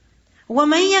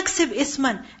 وَمَن يَكْسِبْ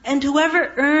إِثْمًا, and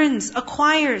whoever earns,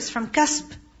 acquires from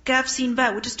kasb, kaf sin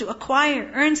ba, which is to acquire,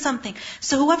 earn something.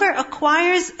 So whoever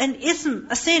acquires an ism,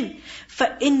 a sin,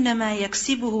 فَإِنَّمَا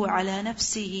يَكْسِبُهُ عَلَى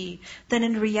نَفْسِهِ, then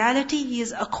in reality he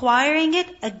is acquiring it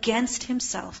against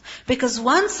himself. Because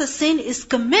once a sin is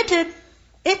committed,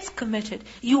 it's committed.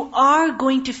 You are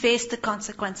going to face the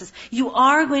consequences. You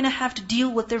are going to have to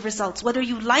deal with the results, whether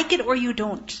you like it or you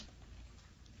don't.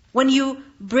 When you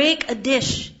break a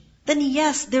dish, then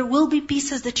yes, there will be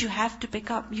pieces that you have to pick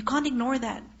up. You can't ignore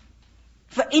that.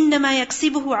 فَإِنَّمَا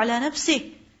يَكْسِبُهُ عَلَى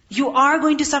نَفْسِهِ, you are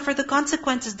going to suffer the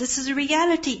consequences. This is a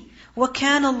reality.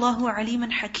 وَكَانَ اللَّهُ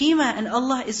عَلِيمًا حَكِيمًا, and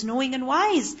Allah is knowing and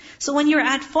wise. So when you're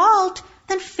at fault,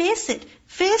 then face it.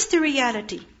 Face the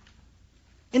reality.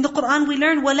 In the Quran we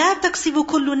learn, وَلَا تَكْسِبُ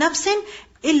كُلُّ نَفْسٍ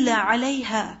إِلَّا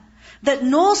عَلَيْهَا, that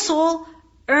no soul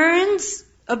earns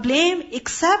a blame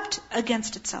except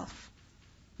against itself.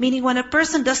 Meaning when a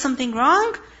person does something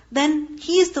wrong, then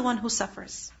he is the one who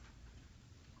suffers.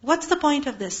 What's the point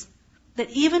of this? That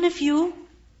even if you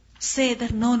say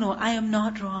that, no, I am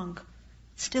not wrong,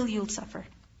 still you'll suffer.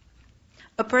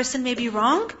 A person may be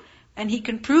wrong, and he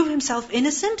can prove himself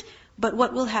innocent, but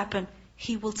what will happen?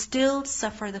 he will still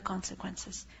suffer the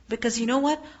consequences. Because you know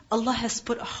what? Allah has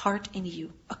put a heart in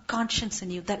you, a conscience in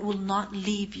you that will not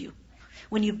leave you.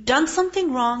 When you've done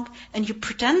something wrong and you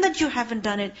pretend that you haven't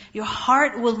done it, your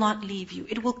heart will not leave you.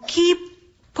 It will keep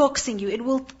coaxing you. It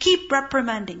will keep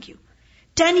reprimanding you.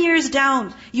 10 years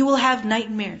down, you will have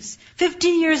nightmares.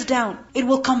 15 years down, it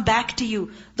will come back to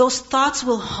you. Those thoughts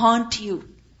will haunt you.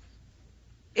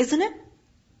 Isn't it?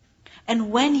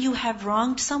 And when you have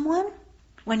wronged someone,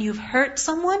 when you've hurt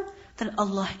someone, then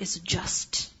Allah is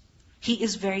just. He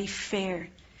is very fair.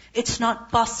 It's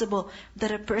not possible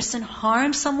that a person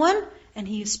harms someone and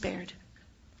he is spared.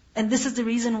 And this is the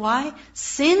reason why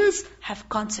sins have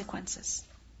consequences.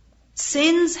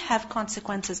 Sins have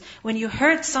consequences. When you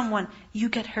hurt someone,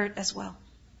 you get hurt as well.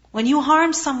 When you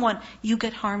harm someone, you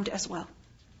get harmed as well.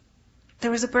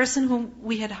 There was a person whom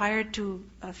we had hired to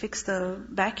fix the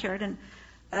backyard, and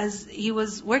as he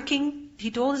was working, he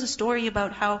told us a story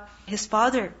about how his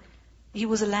father, he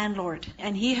was a landlord,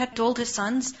 and he had told his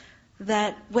sons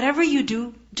that whatever you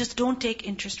do, just don't take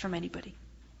interest from anybody.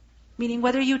 Meaning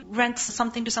whether you rent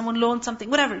something to someone, loan something,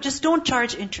 whatever, just don't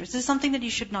charge interest. This is something that you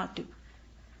should not do.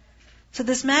 So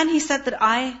this man, he said that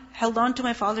I held on to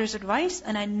my father's advice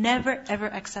and I never ever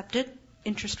accepted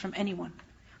interest from anyone.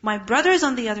 My brothers,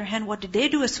 on the other hand, what did they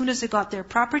do? As soon as they got their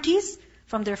properties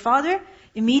from their father,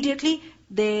 immediately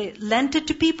they lent it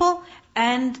to people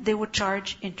and they would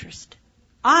charge interest.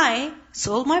 I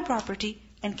sold my property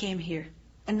and came here.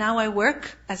 And now I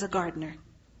work as a gardener.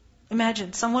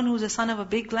 Imagine, someone who's a son of a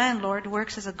big landlord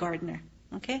works as a gardener.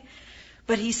 Okay?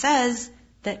 But he says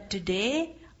that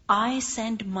today I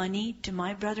send money to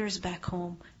my brothers back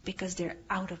home because they're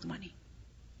out of money.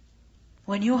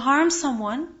 When you harm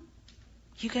someone,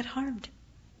 you get harmed.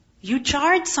 You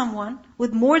charge someone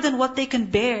with more than what they can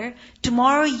bear,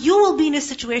 tomorrow you will be in a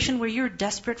situation where you're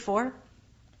desperate for,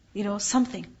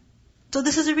 something. So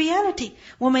this is a reality.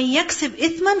 وَمَنْ يَكْسِبْ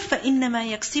إِثْمًا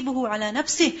فَإِنَّمَا يَكْسِبُهُ عَلَى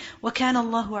نَفْسِهِ وَكَانَ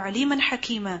اللَّهُ عَلِيمًا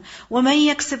حَكِيمًا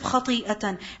وَمَنْ يَكْسِبْ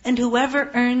خَطِيئَةً, and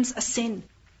whoever earns a sin,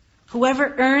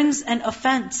 whoever earns an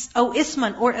offense, أو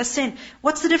إثما, or a sin.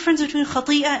 What's the difference between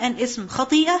khati'ah and ism?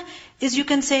 Khati'ah is, you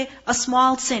can say, a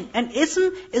small sin, and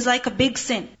ism is like a big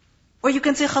sin. Or you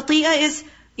can say khati'ah is,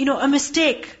 a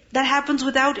mistake that happens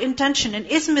without intention, and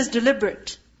ism is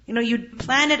deliberate. You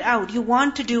plan it out, you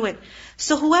want to do it.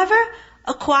 So whoever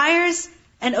acquires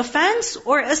an offense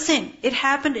or a sin, it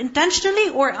happened intentionally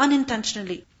or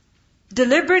unintentionally,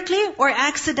 deliberately or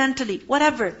accidentally,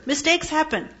 whatever, mistakes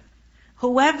happen.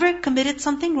 Whoever committed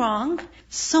something wrong,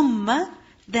 summa,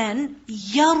 then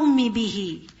yarmi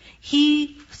bihi,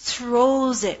 he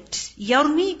throws it.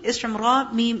 Yarmi is from ra,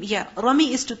 mim, ya.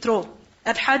 Rami is to throw.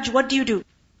 At Hajj, what do you do?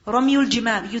 Ramyul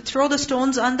jimal. You throw the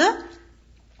stones on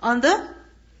the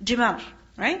jimal,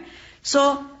 right?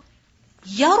 So,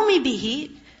 yarmi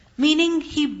bihi, meaning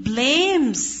he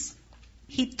blames,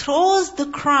 he throws the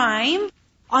crime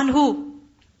on who?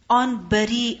 On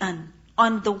bari'an,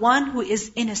 on the one who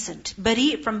is innocent.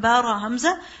 Bari from bara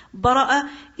hamza. Bara'a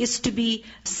is to be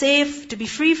safe, to be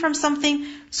free from something.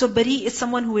 So bari is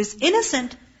someone who is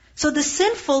innocent. So the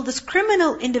sinful, this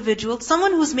criminal individual,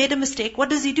 someone who's made a mistake, what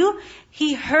does he do?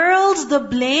 He hurls the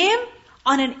blame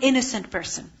on an innocent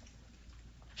person.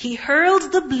 He hurls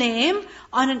the blame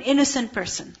on an innocent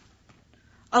person.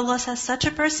 Allah says such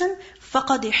a person,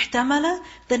 فَقَدْ احْتَمَلَ,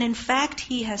 then in fact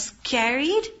he has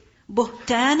carried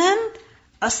buhtanan,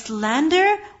 a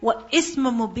slander, wa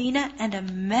isma mubina, and a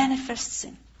manifest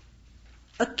sin.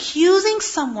 Accusing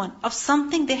someone of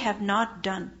something they have not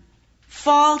done.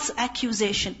 False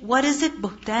accusation. What is it?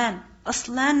 Buhtan, a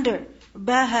slander.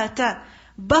 Bahata.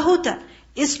 Bahuta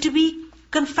is to be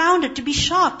confounded, to be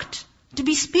shocked, to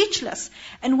be speechless.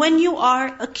 And when you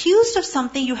are accused of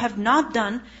something you have not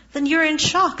done, then you're in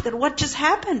shock that what just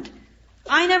happened?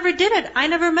 I never did it. I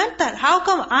never meant that. How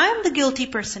come I'm the guilty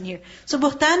person here? So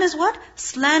buhtan is what?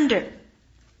 Slander.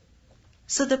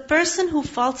 So the person who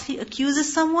falsely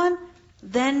accuses someone,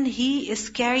 then he is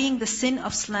carrying the sin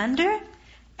of slander,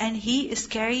 and he is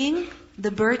carrying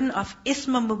the burden of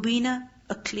isma mubina,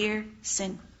 a clear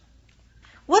sin.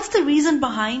 What's the reason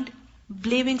behind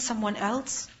blaming someone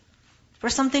else for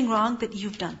something wrong that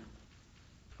you've done?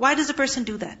 Why does a person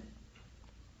do that?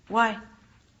 Why?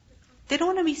 They don't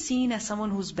want to be seen as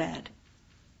someone who's bad.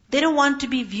 They don't want to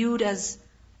be viewed as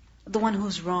the one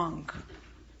who's wrong,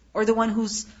 or the one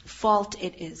whose fault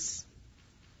it is.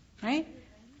 Right?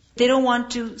 They don't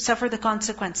want to suffer the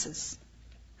consequences.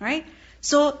 Right?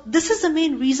 So this is the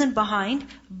main reason behind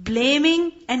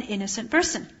blaming an innocent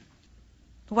person.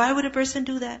 Why would a person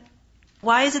do that?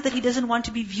 Why is it that he doesn't want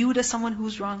to be viewed as someone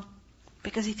who's wrong?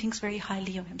 Because he thinks very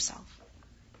highly of himself.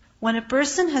 When a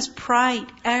person has pride,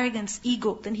 arrogance,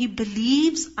 ego, then he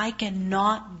believes, I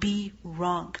cannot be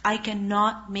wrong. I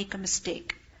cannot make a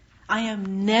mistake. I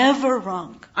am never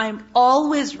wrong. I am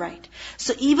always right.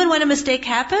 So even when a mistake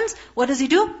happens, what does he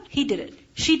do? He did it.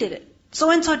 She did it.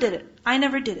 So-and-so did it. I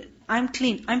never did it. I'm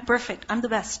clean. I'm perfect. I'm the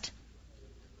best.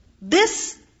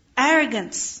 This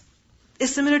arrogance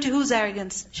is similar to whose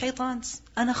arrogance? Shaitan's.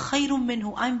 أَنَا خَيْرٌ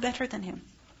مِّنْهُ. I'm better than him.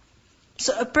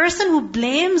 So a person who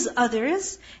blames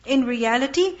others, in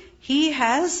reality, he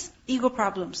has ego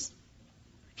problems.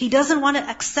 He doesn't want to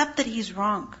accept that he's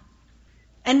wrong.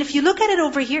 And if you look at it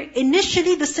over here,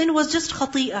 initially the sin was just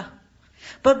khati'ah.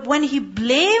 But when he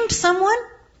blamed someone,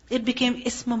 it became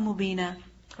isma mubina.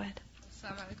 Go ahead.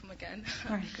 Assalamu alaikum again.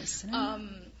 Alaikum assalam.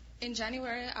 In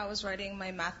January, I was writing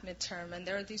my math midterm, and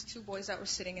there were these two boys that were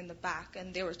sitting in the back,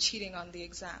 and they were cheating on the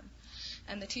exam.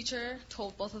 And the teacher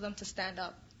told both of them to stand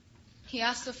up. He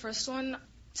asked the first one,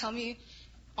 tell me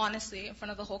honestly, in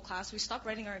front of the whole class, we stopped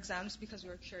writing our exams because we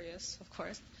were curious, of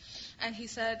course. And he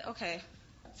said, okay,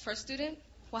 first student,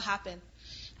 what happened?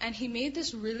 And he made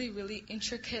this really, really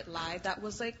intricate lie that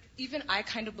was like, even I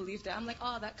kind of believed it. I'm like,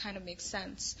 oh, that kind of makes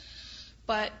sense.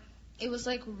 But it was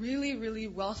like really, really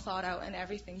well thought out and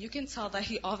everything. You can tell that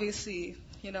he obviously,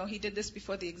 he did this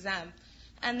before the exam.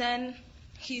 And then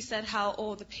he said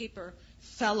how, the paper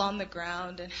fell on the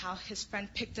ground and how his friend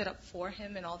picked it up for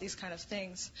him and all these kind of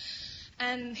things.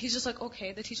 And he's just like,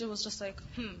 okay. The teacher was just like,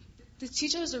 The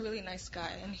teacher is a really nice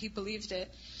guy and he believed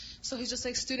it. So he's just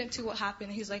like, student 2, what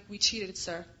happened? He's like, we cheated,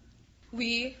 sir.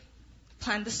 We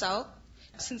planned this out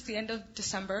since the end of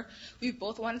December. We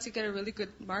both wanted to get a really good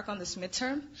mark on this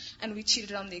midterm and we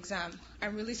cheated on the exam.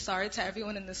 I'm really sorry to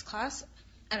everyone in this class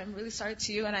and I'm really sorry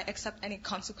to you and I accept any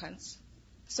consequence.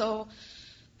 So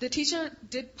the teacher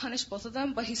did punish both of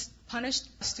them, but he punished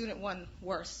student 1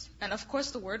 worse. And of course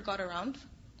the word got around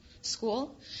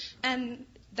school, and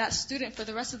that student for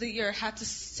the rest of the year had to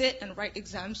sit and write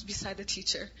exams beside the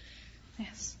teacher.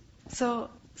 Yes. So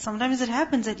sometimes it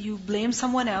happens that you blame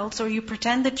someone else or you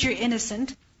pretend that you're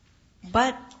innocent,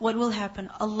 but what will happen?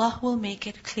 Allah will make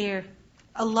it clear.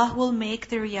 Allah will make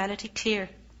the reality clear.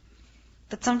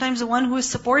 That sometimes the one who is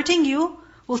supporting you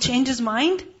will change his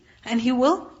mind and he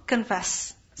will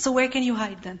confess. So where can you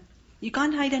hide then? You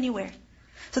can't hide anywhere.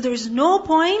 So there is no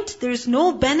point, there is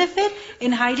no benefit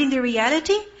in hiding the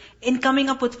reality, in coming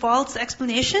up with false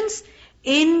explanations,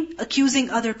 in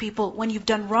accusing other people. When you've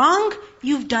done wrong,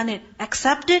 you've done it.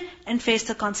 Accept it and face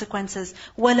the consequences.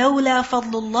 وَلَوْلَا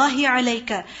فَضْلُ اللَّهِ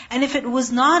عَلَيْكَ. And if it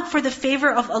was not for the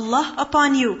favor of Allah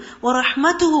upon you,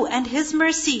 وَرَحْمَتُهُ, and His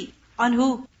mercy, on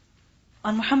who?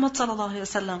 On Muhammad sallallahu alayhi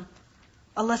wa sallam.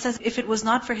 Allah says, if it was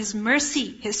not for His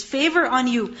mercy, His favor on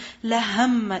you,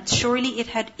 لَهَمَّتْ, surely it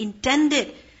had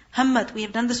intended, hammat, we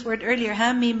have done this word earlier,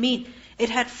 hamimeen, it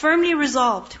had firmly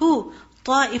resolved, who?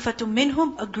 طَائِفَةٌ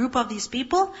مِّنْهُمْ, a group of these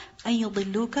people, أَن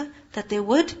يُضِلُّوكَ, that they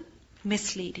would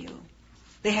mislead you.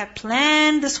 They had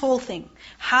planned this whole thing,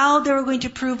 how they were going to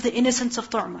prove the innocence of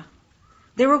Tu'ma.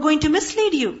 They were going to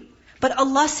mislead you, but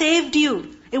Allah saved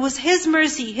you. It was His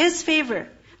mercy, His favor,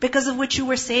 because of which you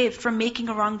were saved from making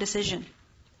a wrong decision.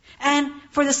 And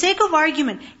for the sake of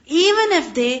argument, even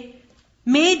if they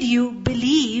made you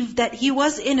believe that he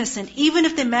was innocent, even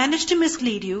if they managed to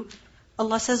mislead you,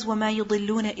 Allah says, وَمَا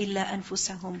يُضِلُّونَ إِلَّا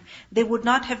أَنفُسَهُمْ. They would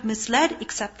not have misled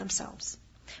except themselves.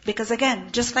 Because again,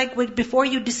 just like before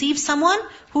you deceive someone,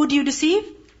 who do you deceive?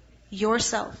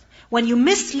 Yourself. When you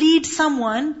mislead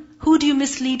someone, who do you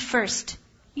mislead first?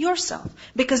 Yourself.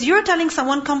 Because you're telling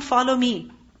someone, come follow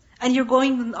me. And you're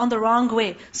going on the wrong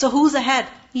way. So who's ahead?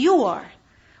 You are.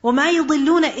 وَمَا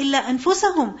يُضِلُّونَ إِلَّا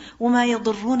أَنفُسَهُمْ وَمَا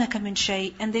يَضُرُّونَكَ مِنْ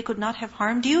شَيْءٍ. And they could not have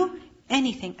harmed you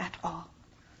anything at all.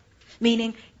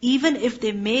 Meaning, even if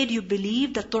they made you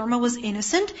believe that Tu'ma was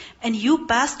innocent, and you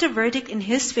passed a verdict in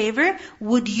his favor,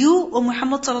 would you, O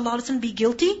Muhammad sallallahu alaihi wasallam, be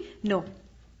guilty? No.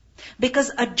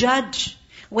 Because a judge,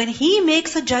 when he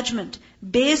makes a judgment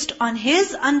based on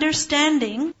his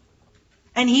understanding,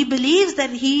 and he believes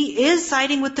that he is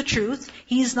siding with the truth,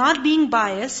 he is not being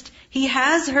biased, he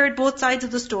has heard both sides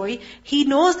of the story, he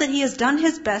knows that he has done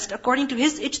his best according to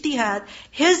his ijtihad,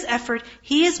 his effort,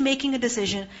 he is making a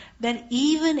decision, then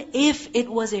even if it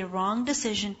was a wrong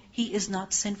decision, he is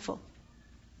not sinful.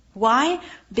 Why?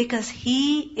 Because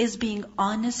he is being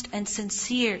honest and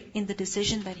sincere in the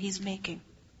decision that he's making.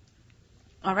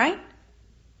 Alright?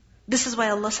 This is why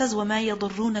Allah says, وَمَا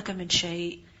يَضُرُّونَكَ مِنْ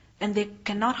شَيْءٍ. And they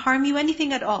cannot harm you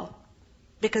anything at all.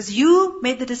 Because you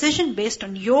made the decision based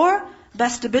on your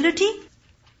best ability,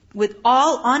 with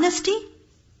all honesty,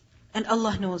 and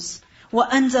Allah knows.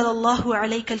 وَأَنزَلَ اللَّهُ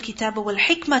عَلَيْكَ الْكِتَابَ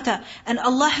وَالْحِكْمَةَ, and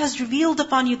Allah has revealed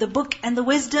upon you the book and the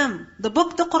wisdom. The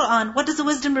book, the Qur'an. What does the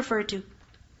wisdom refer to?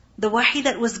 The wahi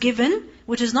that was given,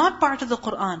 which is not part of the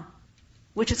Qur'an,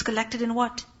 which is collected in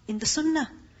what? In the Sunnah.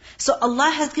 So Allah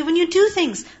has given you two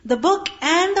things, the book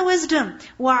and the wisdom.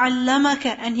 وَعَلَّمَكَ,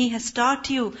 and He has taught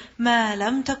you مَا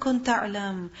لَمْ تَكُنْ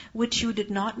تَعْلَمُ, which you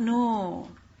did not know.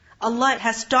 Allah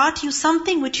has taught you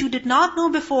something which you did not know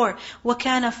before.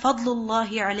 وَكَانَ فَضْلُ اللَّهِ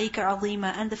عَلَيْكَ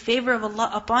عَظِيمًا, and the favor of Allah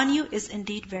upon you is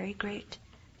indeed very great.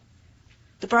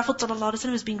 The Prophet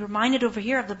ﷺ is being reminded over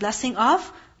here of the blessing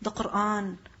of the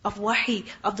Qur'an, of wahi,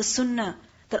 of the Sunnah,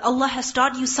 that Allah has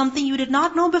taught you something you did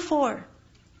not know before.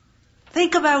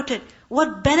 Think about it.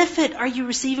 What benefit are you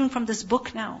receiving from this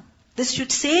book now? This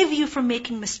should save you from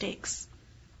making mistakes.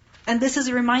 And this is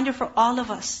a reminder for all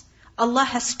of us. Allah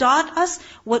has taught us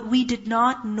what we did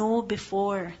not know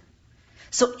before.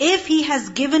 So if He has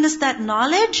given us that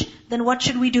knowledge, then what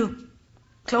should we do?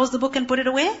 Close the book and put it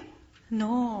away?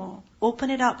 No. Open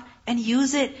it up and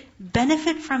use it.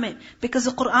 Benefit from it. Because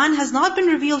the Qur'an has not been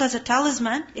revealed as a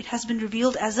talisman. It has been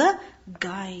revealed as a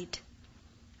guide.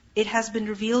 It has been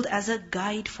revealed as a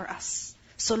guide for us.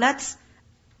 So let's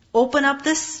open up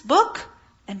this book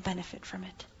and benefit from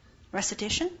it.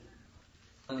 Recitation.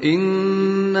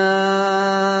 إِنَّا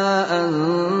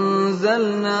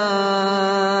أَنزَلْنَا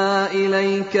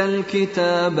إِلَيْكَ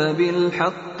الْكِتَابَ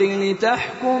بِالْحَقِّ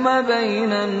لِتَحْكُمَ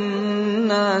بَيْنَ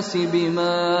النَّاسِ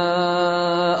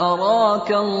بِمَا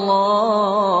أَرَاكَ اللَّهُ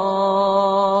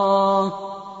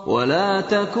وَلَا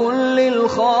تَكُنْ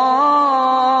لِلْخَائِنِينَ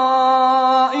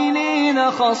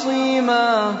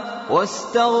خَصِيمًا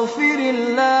وَاسْتَغْفِرِ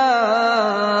اللَّهَ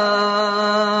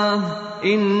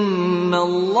إِنَّ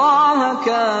اللَّهَ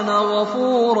كَانَ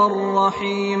غَفُورًا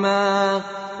رَّحِيمًا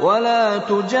وَلَا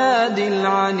تُجَادِلْ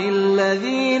عَنِ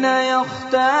الَّذِينَ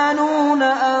يَخْتَانُونَ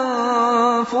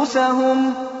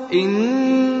أَنفُسَهُمْ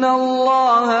إِنَّ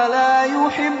اللَّهَ لَا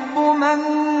يُحِبُّ مَن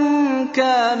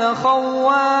كَانَ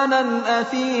خَوَّانًا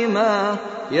أَثِيمًا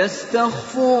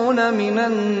يَسْتَخْفُونَ مِنَ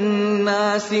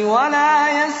النَّاسِ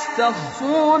وَلَا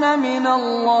يَسْتَخْفُونَ مِنَ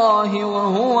اللَّهِ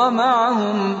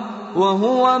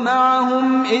وهو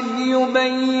معهم إذ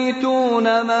يبيتون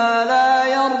ما لا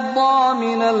يرضى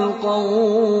من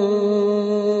القول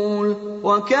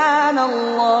وكان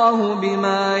الله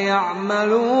بما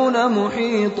يعملون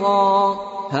محيطا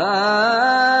ها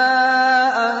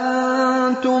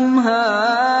أنتم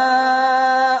هؤلاء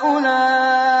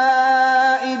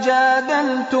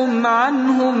جادلتم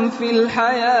عنهم في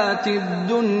الحياة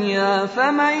الدنيا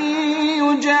فمن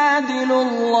يجادل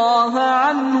الله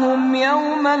عنهم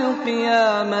يوم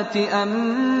القيامة أم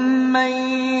من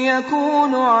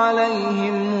يكون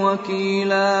عليهم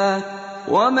وكيلا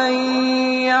ومن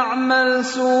يعمل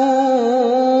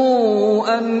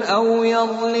سوءا أو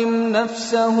يظلم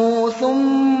نفسه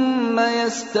ثم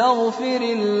يستغفر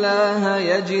الله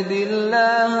يجد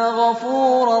الله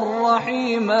غفورا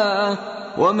رحيما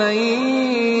ومن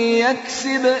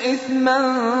يكسب إثما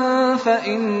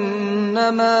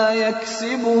فإنما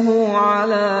يكسبه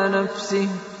على نفسه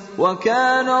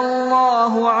وكان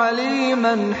الله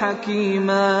عليما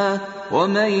حكيما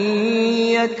ومن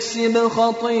يكسب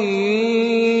خطيئة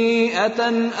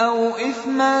أو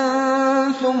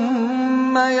إثما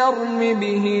ثم يرم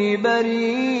به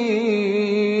بريئا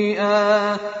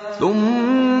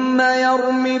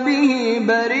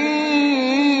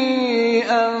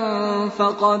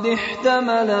فقد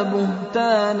احتمل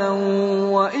بهتانا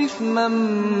وإثما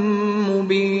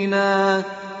مبينا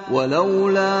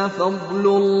ولولا فضل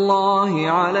الله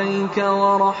عليك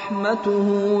ورحمته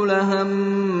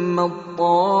لهمت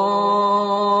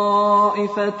طائفة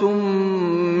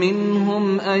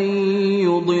منهم أن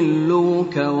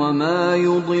يضلوك وما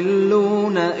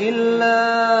يضلون إلا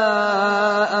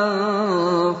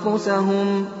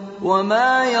أنفسهم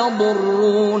وما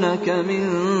يضرونك من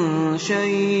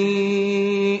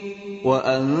شيء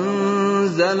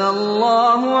وأنزل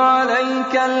الله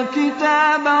عليك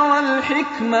الكتاب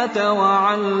والحكمة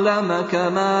وعلمك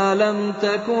ما لم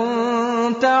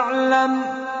تكن تعلم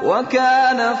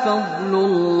وكان فضل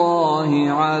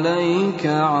الله عليك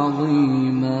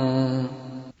عظيما.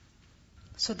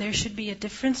 So there should be a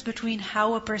difference between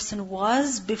how a person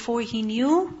was before he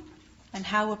knew and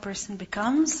how a person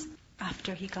becomes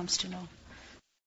after he comes to know.